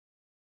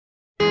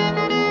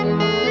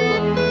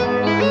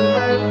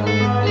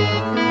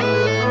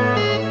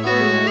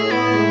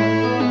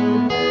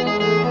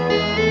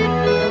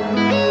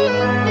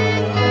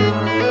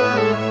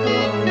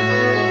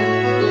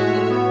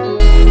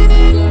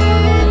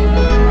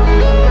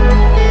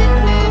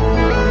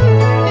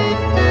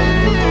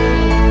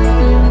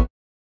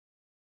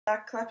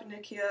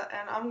Clapynick here,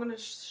 and I'm going to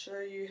show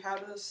you how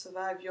to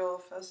survive your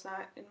first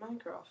night in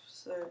Minecraft.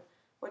 So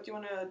what you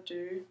want to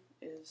do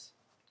is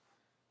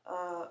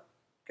go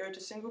to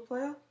single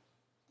player,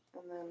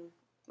 and then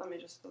let me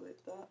just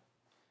delete that,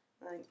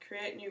 and then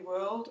create new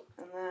world,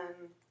 and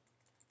then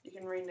you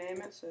can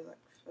rename it, so like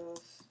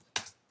first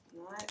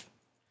night,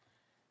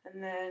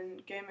 and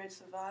then game mode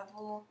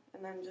survival,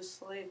 and then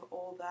just leave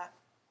all that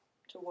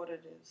to what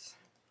it is.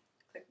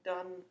 Click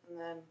done, and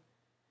then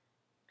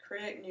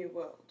create new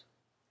world.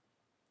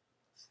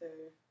 So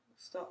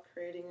start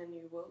creating a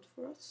new world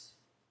for us,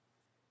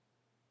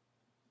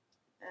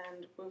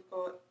 and we've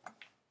got,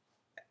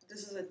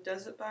 this is a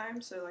desert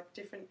biome, so like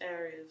different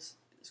areas,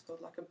 it's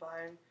called like a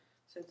biome.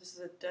 So this is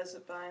a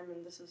desert biome,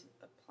 and this is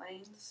a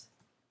plains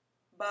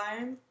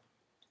biome,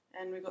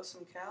 and we've got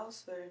some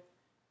cows. So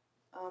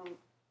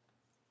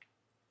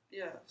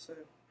yeah, so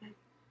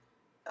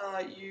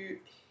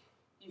you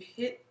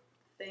hit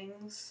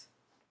things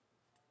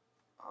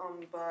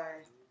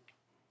by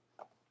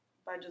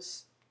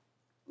just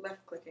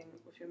left clicking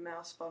with your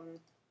mouse button,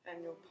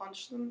 and you'll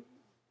punch them,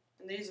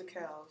 and these are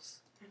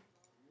cows.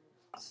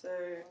 So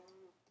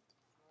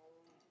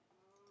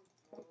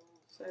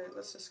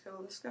let's just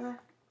kill this guy,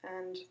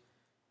 and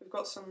we've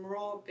got some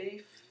raw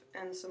beef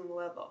and some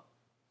leather.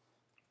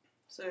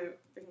 So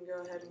we can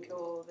go ahead and kill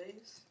all of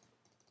these.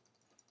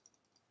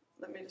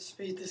 Let me just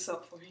speed this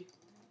up for you.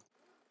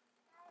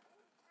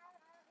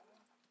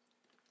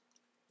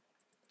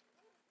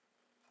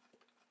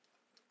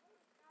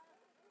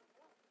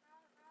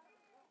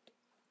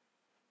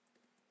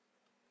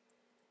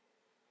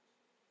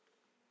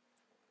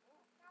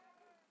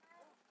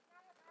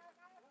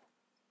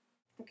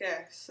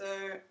 Okay, so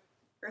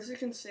as you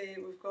can see,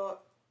 we've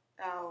got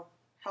our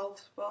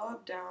health bar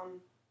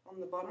down on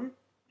the bottom,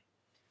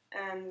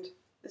 and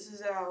this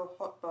is our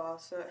hot bar,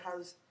 so it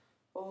has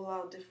all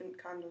our different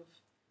kind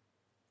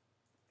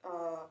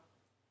of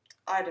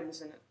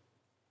items in it.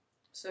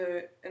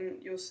 So,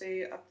 and you'll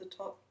see at the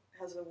top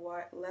it has a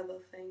white leather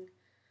thing,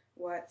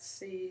 white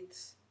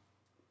seeds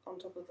on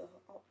top of the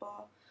hot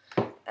bar,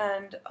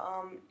 and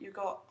you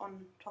got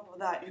on top of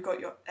that, you got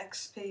your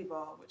XP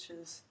bar, which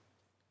is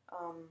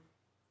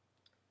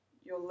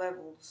your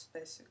levels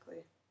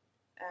basically,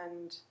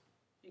 and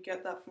you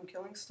get that from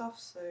killing stuff.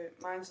 So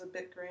mine's a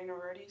bit green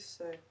already,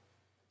 so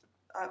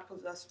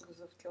that's because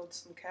I've killed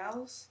some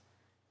cows.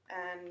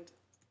 And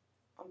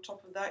on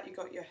top of that, you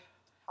got your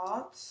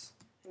hearts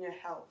and your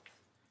health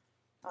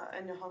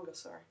and your hunger,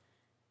 sorry.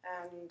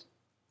 And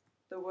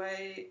the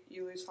way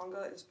you lose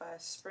hunger is by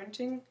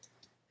sprinting,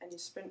 and you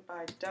sprint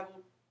by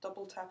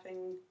double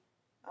tapping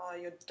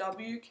your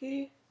W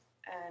key,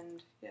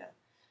 and yeah.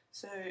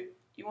 So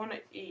you want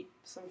to eat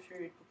some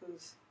food,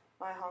 because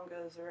my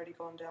hunger has already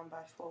gone down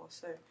by 4.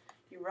 So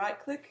you right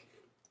click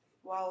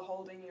while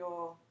holding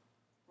your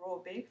raw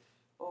beef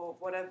or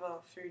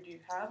whatever food you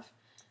have.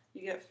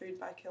 You get food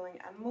by killing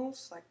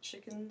animals like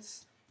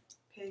chickens,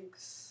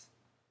 pigs,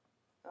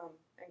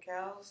 and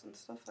cows and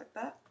stuff like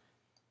that.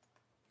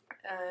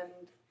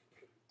 And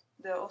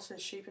there are also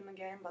sheep in the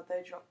game, but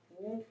they drop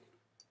wool,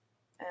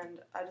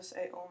 and I just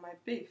ate all my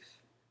beef.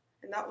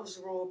 And that was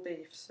raw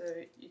beef,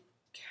 so you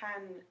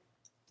can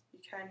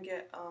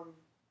get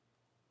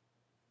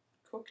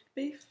cooked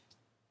beef,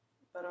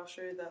 but I'll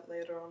show you that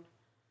later on.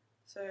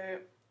 So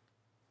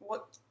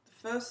the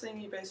first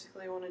thing you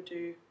basically want to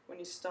do when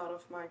you start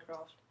off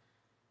Minecraft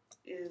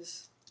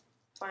is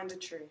find a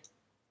tree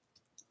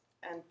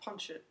and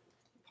punch it.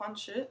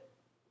 Punch it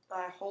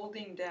by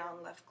holding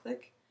down left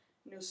click,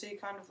 and you'll see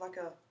kind of like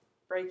a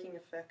breaking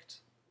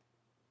effect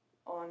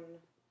on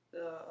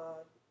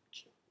the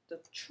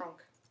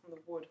trunk, on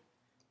the wood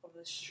of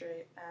this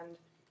tree, and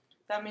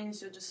that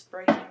means you're just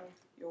breaking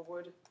your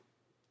wood.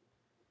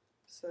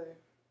 So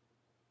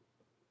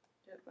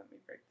yeah, let me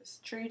break this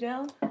tree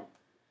down.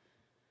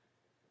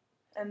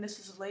 And this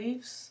is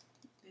leaves.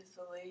 These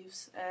are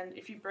leaves, and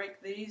if you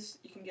break these,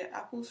 you can get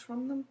apples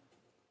from them.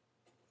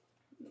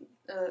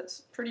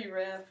 It's pretty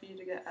rare for you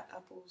to get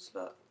apples,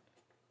 but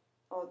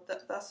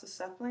that's a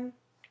sapling.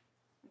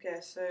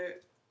 Okay, so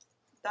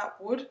that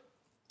wood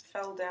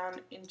fell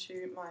down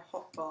into my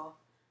hotbar,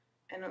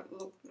 and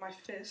my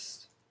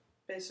fist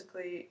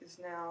basically is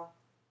now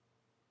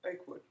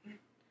oak wood.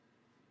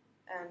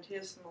 And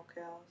here's some more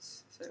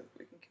cows, so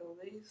we can kill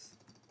these.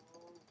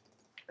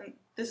 And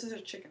this is a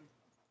chicken.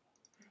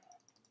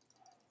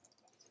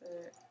 So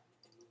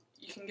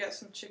you can get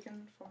some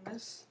chicken from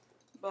this,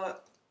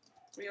 but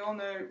we all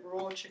know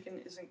raw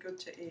chicken isn't good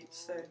to eat.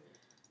 So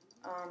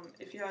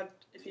if you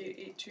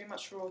eat too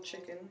much raw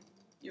chicken,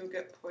 you'll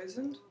get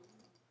poisoned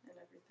and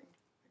everything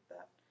like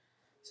that.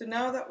 So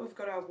now that we've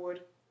got our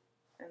wood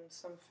and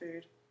some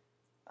food,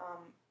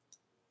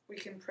 we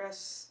can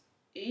press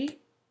E.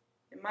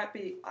 It might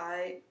be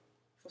I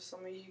for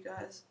some of you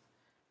guys,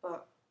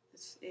 but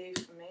it's E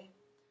for me.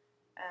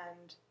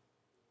 And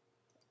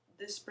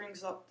this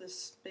brings up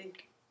this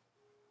big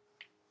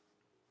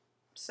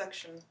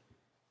section,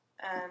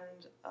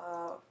 and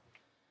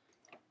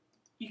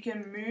you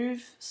can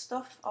move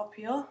stuff up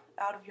here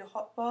out of your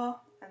hotbar,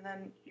 and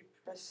then you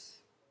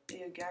press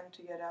E again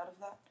to get out of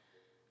that.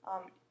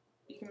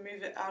 You can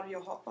move it out of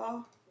your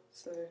hotbar,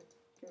 so you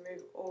can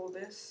move all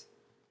this,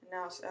 and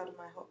now it's out of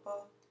my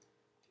hotbar.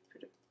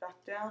 Put it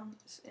back down,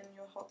 it's in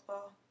your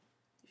hotbar.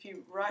 If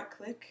you right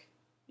click,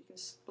 you can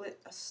split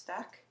a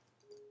stack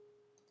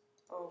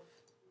of,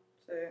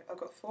 so I've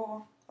got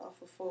 4,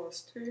 half of 4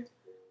 is 2,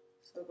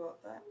 so I've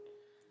got that.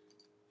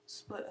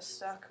 Split a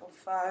stack of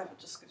 5, it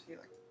just gives you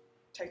like,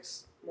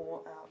 takes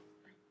more out.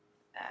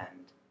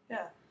 And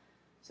yeah,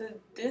 so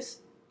this,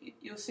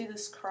 you'll see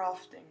this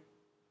crafting.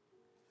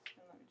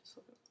 And let me just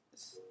look at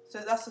this. So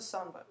that's the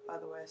sun, by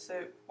the way.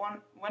 So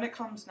when it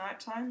comes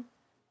nighttime,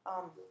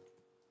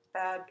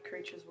 bad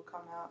creatures will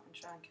come out and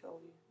try and kill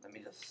you. Let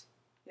me just,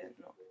 yeah,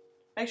 no.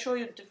 Make sure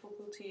your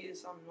difficulty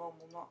is on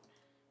normal, not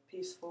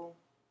peaceful.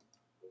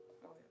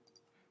 Oh,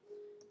 yeah.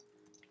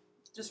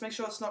 Just make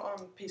sure it's not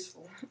on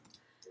peaceful.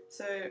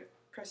 So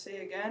press E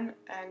again,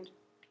 and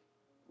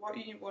what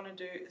you want to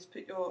do is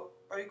put your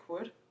oak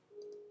wood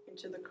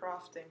into the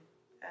crafting,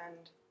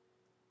 and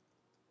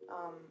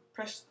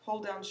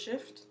hold down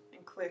shift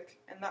and click,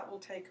 and that will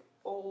take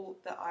all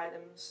the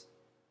items,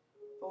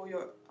 all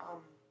your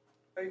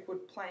oak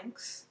wood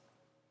planks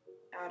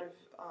out of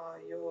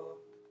your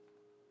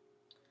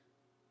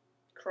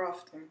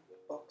crafting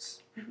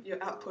box,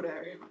 your output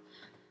area.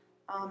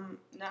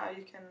 Now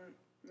you can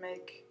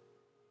make,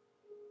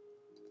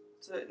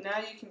 so now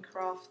you can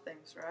craft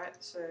things, right?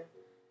 So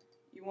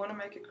you want to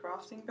make a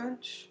crafting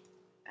bench,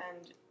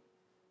 and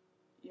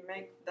you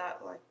make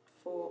that like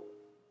 4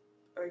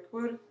 oak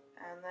wood,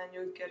 and then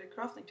you'll get a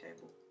crafting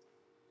table.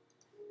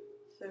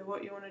 So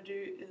what you want to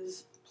do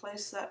is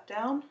place that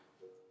down,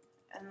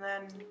 and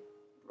then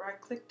right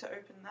click to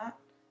open that,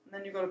 and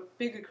then you've got a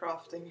bigger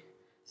crafting.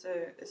 So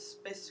it's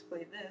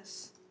basically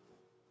this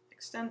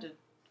extended.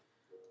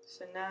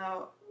 So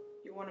now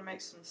you want to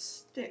make some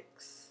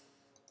sticks.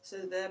 So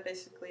they're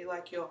basically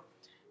like your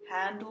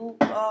handle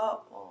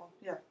bar, or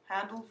yeah,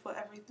 handle for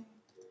everything.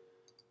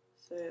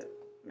 So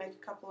make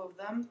a couple of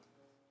them,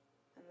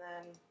 and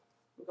then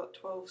we've got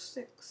 12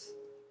 sticks.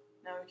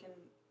 Now we can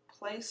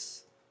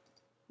place,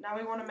 now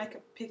we want to make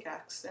a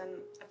pickaxe,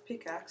 and a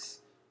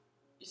pickaxe,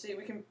 you see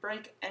we can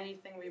break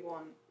anything we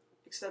want,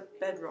 except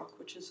bedrock,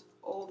 which is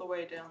all the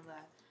way down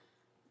there,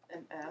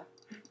 and air.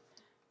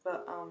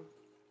 But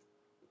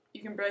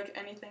you can break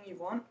anything you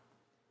want,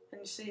 and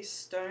you see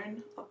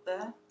stone up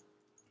there,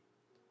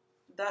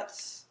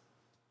 that's,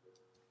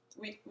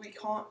 we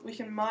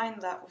can mine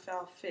that with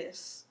our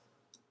fists,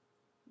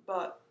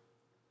 but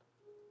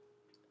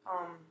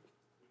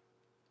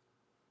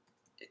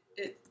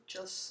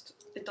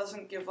it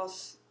doesn't give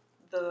us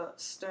the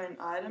stone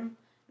item,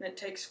 and it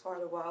takes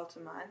quite a while to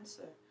mine.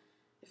 So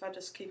if I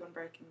just keep on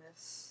breaking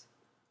this,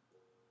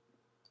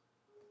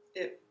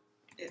 it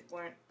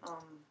won't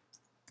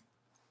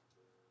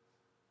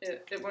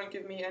it won't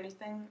give me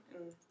anything,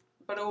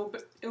 but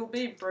it'll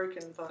be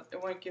broken, but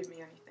it won't give me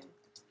anything.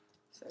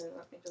 So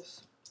let me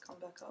just come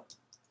back up.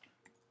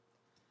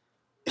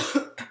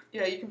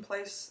 Yeah, you can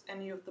place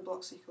any of the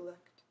blocks you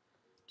collect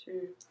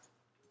to,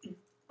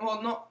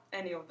 well, not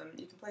any of them,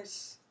 you can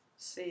place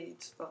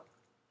seeds, but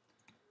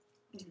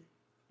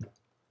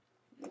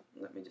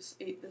let me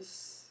just eat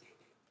this.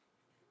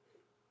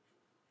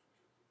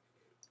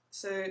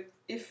 So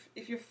if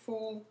you're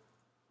full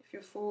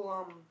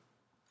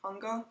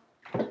hunger,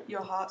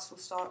 your hearts will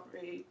start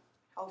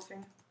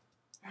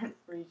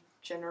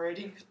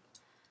regenerating,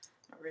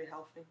 not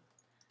re-healthing,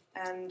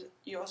 and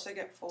you also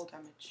get fall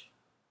damage.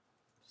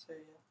 So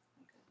yeah,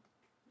 okay.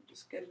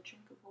 Just get a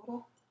drink of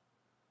water.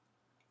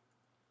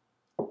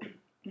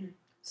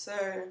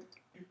 So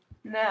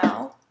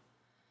now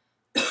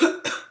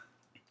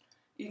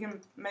you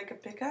can make a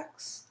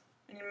pickaxe,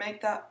 and you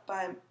make that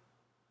by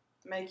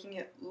making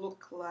it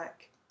look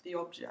like the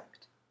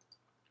object.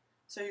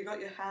 So you got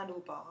your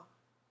handlebar,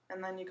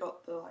 and then you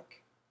got the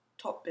like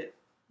top bit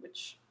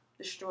which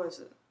destroys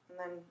it, and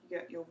then you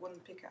get your wooden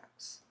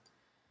pickaxe.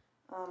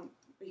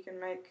 We can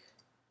make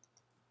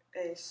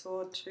a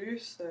sword too,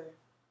 so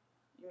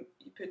you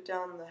put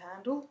down the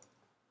handle,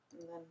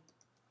 and then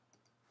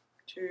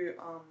 2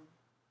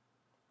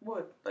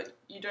 wood, but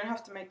you don't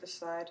have to make the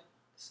side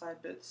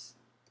bits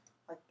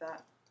like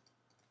that,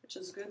 which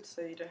is good,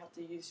 so you don't have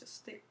to use your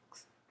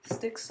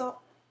sticks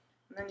up,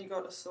 and then you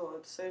got a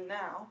sword. So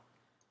now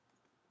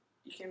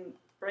you can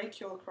break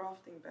your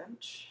crafting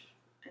bench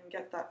and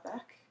get that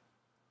back,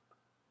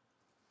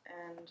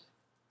 and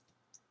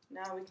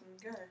now we can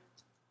go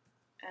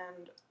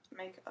and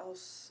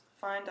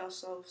find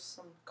ourselves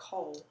some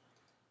coal,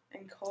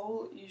 and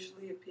coal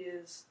usually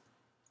appears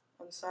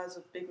on the sides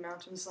of big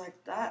mountains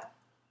like that,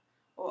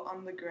 or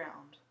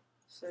underground.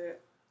 So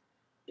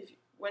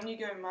when you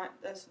go mine,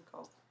 there's some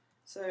coal.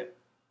 So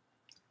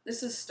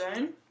this is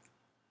stone,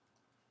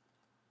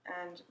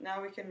 and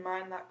now we can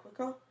mine that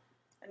quicker,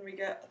 and we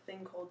get a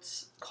thing called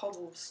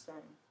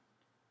cobblestone,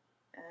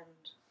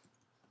 and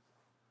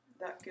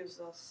that gives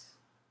us,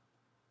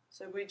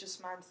 so we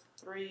just mined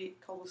 3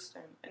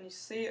 cobblestone, and you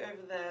see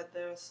over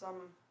there are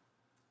some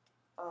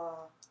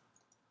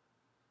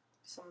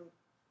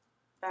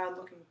bad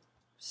looking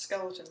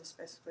skeletons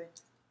basically,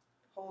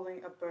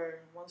 holding a bow.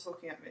 One's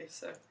looking at me,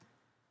 so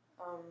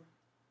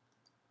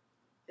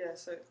yeah.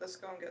 So let's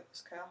go and get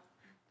this cow.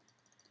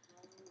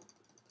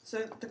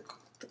 So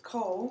the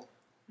coal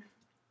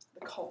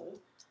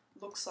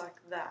looks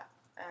like that,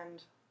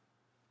 and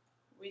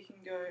we can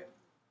go.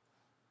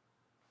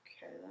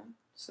 Okay then,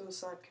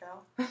 suicide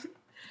cow.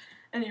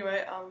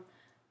 Anyway,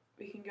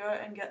 we can go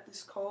and get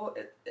this coal.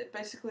 It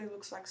basically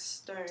looks like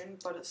stone,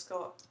 but it's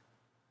got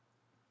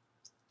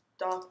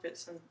dark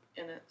bits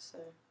in it, so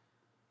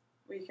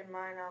we can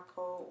mine our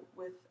coal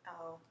with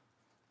our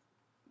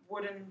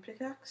wooden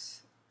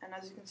pickaxe, and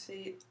as you can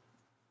see,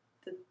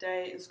 the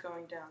day is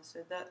going down. So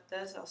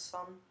there's our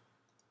sun.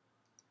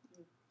 You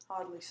can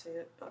hardly see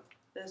it, but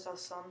there's our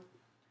sun,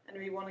 and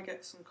we want to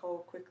get some coal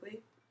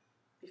quickly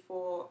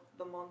before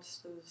the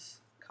monsters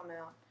come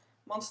out.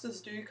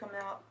 Monsters do come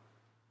out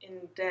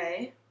in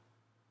day,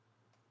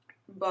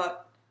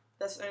 but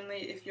that's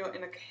only if you're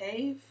in a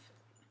cave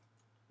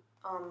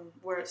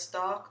where it's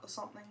dark or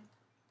something.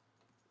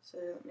 So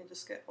let me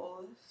just get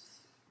all this.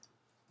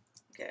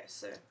 Okay,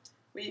 so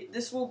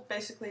this will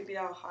basically be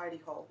our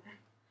hidey hole,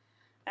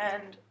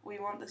 and we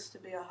want this to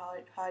be a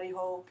hidey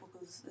hole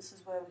because this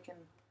is where we can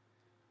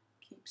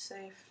keep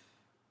safe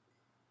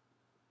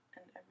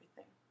and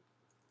everything.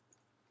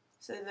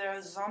 So there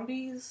are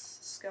zombies,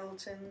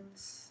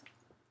 skeletons,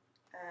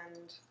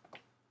 and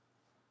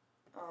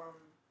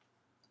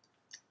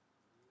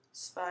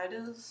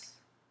spiders,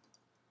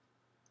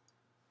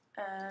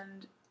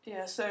 and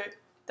yeah, so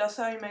that's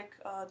how you make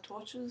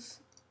torches.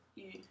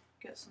 You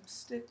get some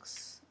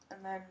sticks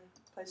and then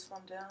place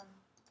one down,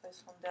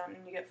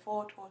 and you get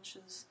 4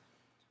 torches.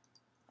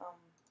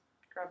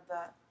 Grab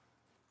that,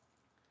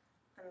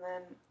 and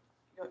then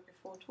you got your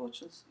 4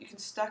 torches. You can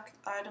stack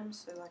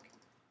items, so like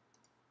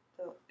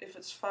if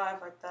it's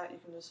 5 like that, you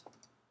can just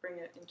bring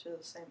it into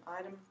the same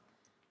item.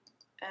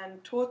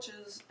 And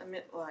torches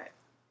emit light,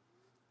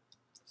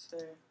 so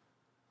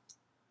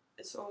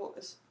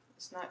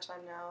it's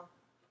nighttime now.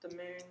 The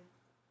moon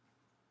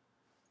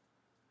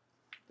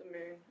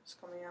is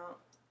coming out,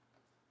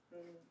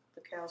 and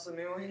the cows are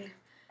mooing.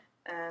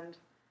 And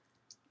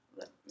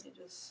let me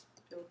just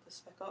build this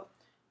back up.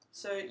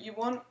 So you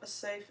want a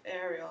safe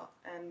area,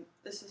 and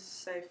this is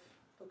safe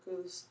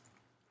because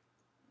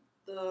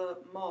the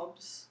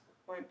mobs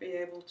won't be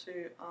able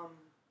to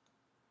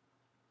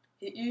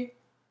hit you.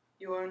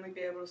 You'll only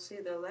be able to see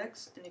their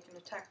legs, and you can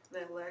attack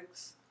their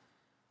legs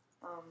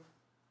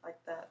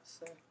like that,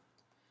 so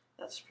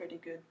that's pretty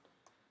good.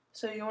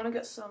 So you want to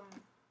get some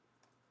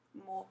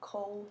more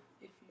coal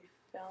if you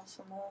found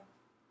some more.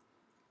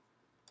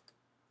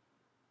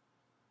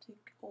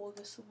 Take all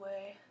this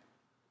away.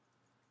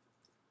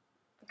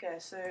 Okay,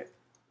 so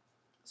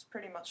it's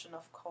pretty much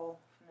enough coal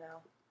for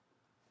now.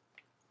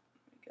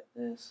 Let me get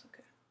this,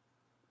 okay.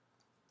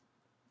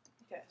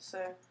 Okay,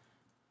 so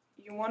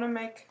you want to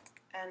make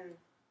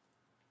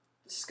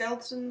the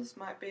skeletons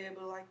might be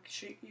able to like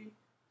shoot you.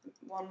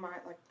 One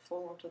might like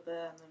fall onto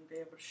there and then be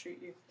able to shoot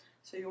you.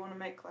 So you want to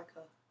make like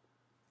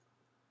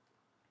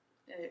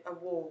a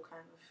wall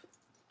kind of.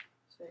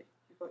 So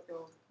you've got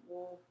your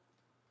wall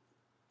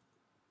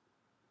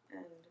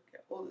and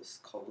get all this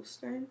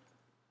cobblestone.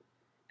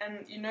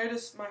 And you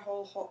notice my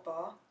whole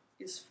hotbar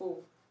is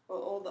full, but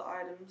all the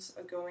items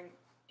are going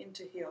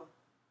into here,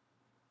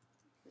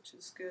 which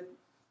is good.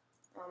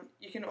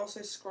 You can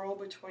also scroll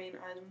between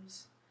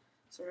items.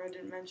 Sorry, I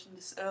didn't mention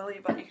this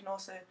earlier, but you can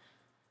also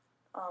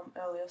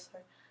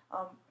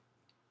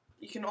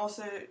you can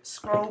also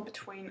scroll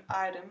between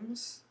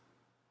items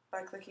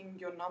by clicking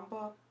your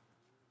number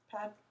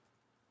pad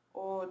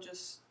or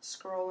just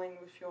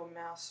scrolling with your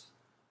mouse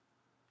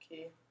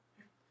key.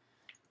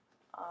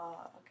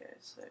 Okay,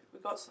 so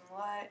we've got some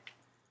light.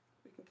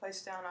 We can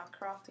place down our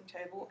crafting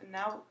table, and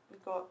now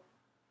we've got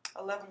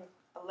 11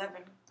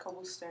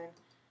 cobblestone,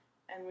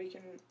 and we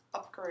can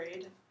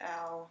upgrade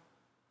our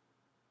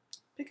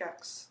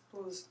pickaxe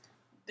because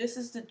this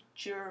is the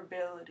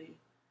durability.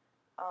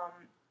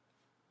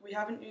 We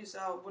haven't used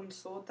our wooden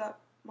sword that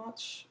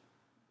much,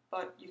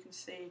 but you can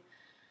see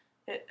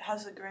it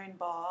has a green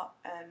bar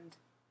and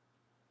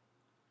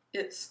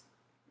it's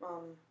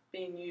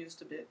being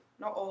used a bit.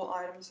 Not all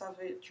items have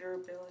a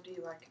durability,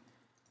 like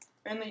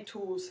only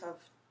tools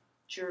have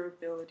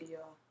durability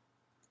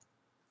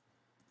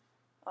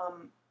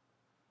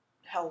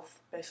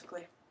health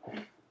basically.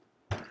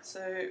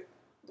 So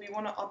we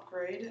want to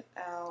upgrade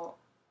our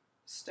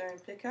stone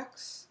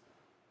pickaxe,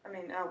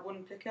 our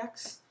wooden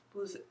pickaxe,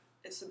 because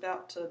it's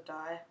about to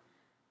die,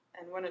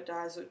 and when it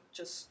dies it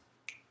just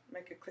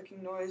make a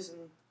clicking noise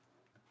and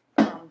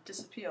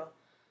disappear.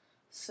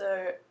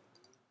 So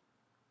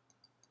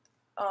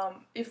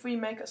if we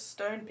make a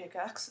stone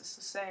pickaxe, it's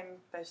the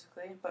same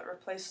basically, but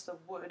replace the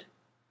wood,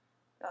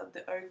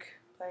 the oak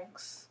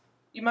planks.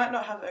 You might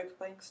not have oak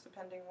planks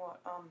depending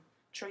what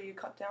tree you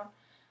cut down.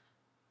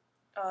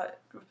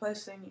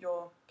 Replacing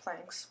your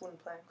planks, wooden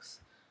planks,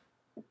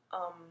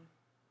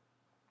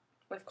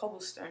 with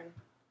cobblestone.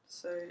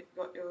 So you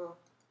got your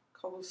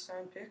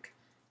cobblestone pick,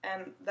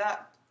 and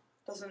that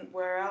doesn't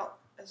wear out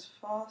as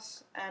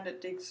fast, and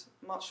it digs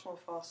much more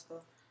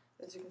faster.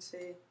 As you can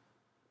see,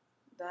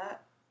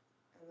 that,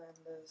 and then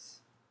there's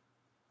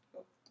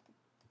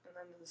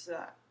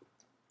that.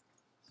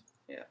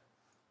 Yeah.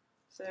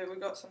 So we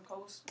got some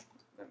coals.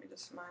 Let me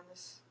just mine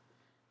this.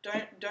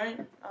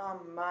 Don't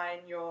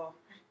mine your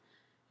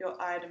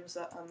items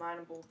that are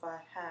mineable by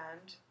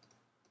hand,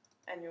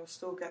 and you'll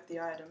still get the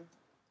item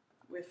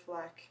with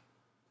like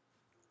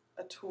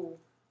a tool,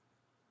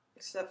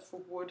 except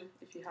for wood.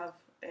 If you have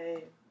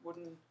a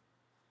wooden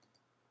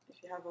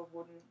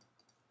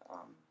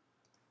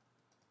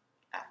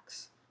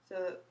axe.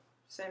 So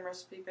same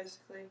recipe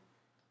basically,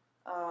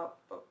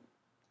 but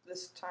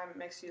this time it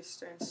makes you a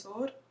stone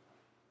sword.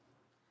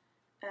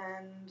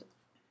 And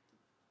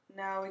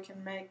now we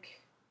can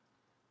make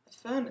a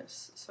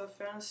furnace. So a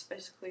furnace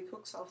basically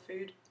cooks our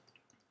food.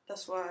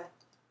 That's why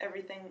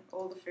everything,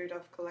 all the food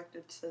I've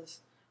collected says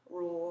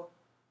raw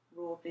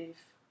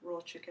beef,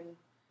 raw chicken.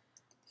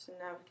 So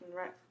now we can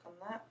right click on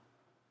that,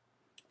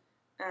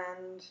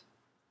 and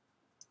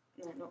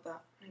no, not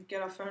that.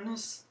 Get our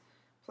furnace,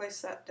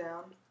 place that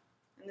down,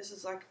 and this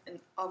is like an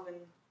oven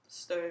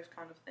stove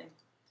kind of thing.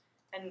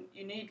 And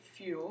you need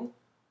fuel,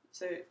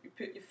 so you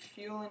put your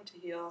fuel into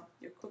here,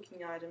 your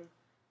cooking item,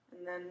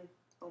 and then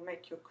it'll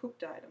make your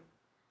cooked item,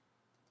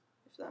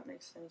 if that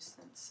makes any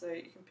sense. So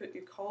you can put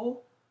your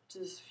coal,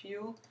 which is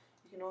fuel.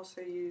 You can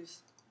also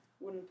use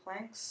wooden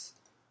planks,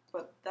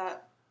 but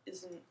that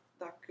isn't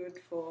that good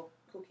for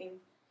cooking.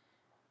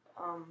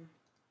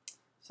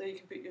 So you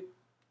can put your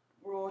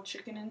raw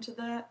chicken into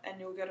there, and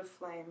you'll get a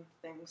flame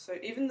thing. So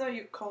even though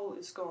your coal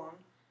is gone,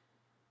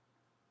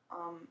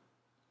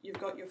 you've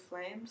got your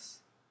flames,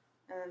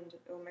 and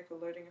it will make a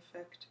loading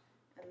effect,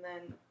 and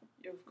then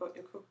you've got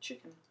your cooked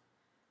chicken.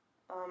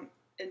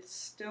 It's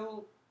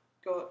still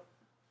got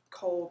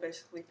coal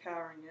basically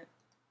powering it,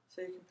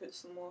 so you can put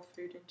some more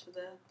food into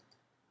there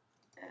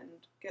and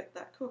get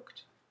that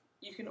cooked.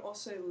 You can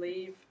also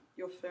leave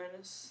your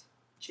furnace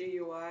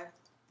GUI.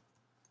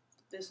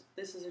 This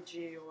is a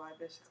GUI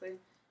basically.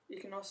 You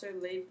can also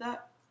leave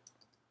that,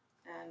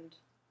 and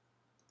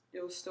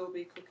you'll still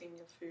be cooking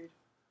your food.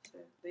 So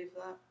leave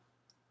that,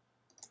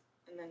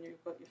 and then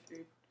you've got your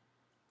food.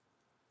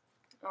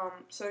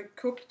 So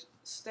cooked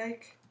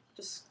steak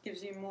just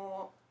gives you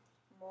more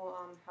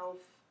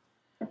health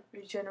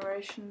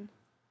regeneration.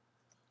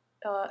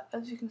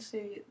 As you can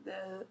see,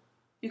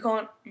 you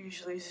can't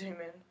usually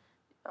zoom in.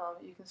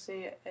 You can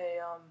see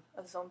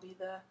a zombie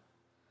there.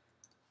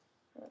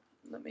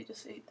 Let me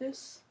just eat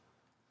this.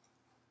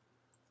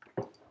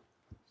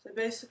 So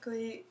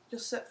basically,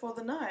 just set for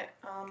the night.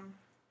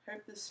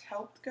 Hope this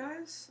helped,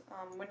 guys.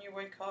 When you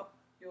wake up,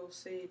 you'll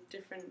see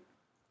different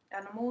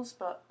animals,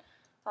 but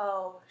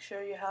I'll show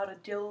you how to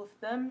deal with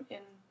them in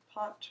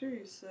part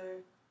 2. So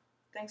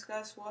thanks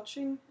guys for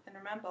watching, and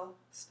remember,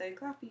 stay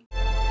clappy.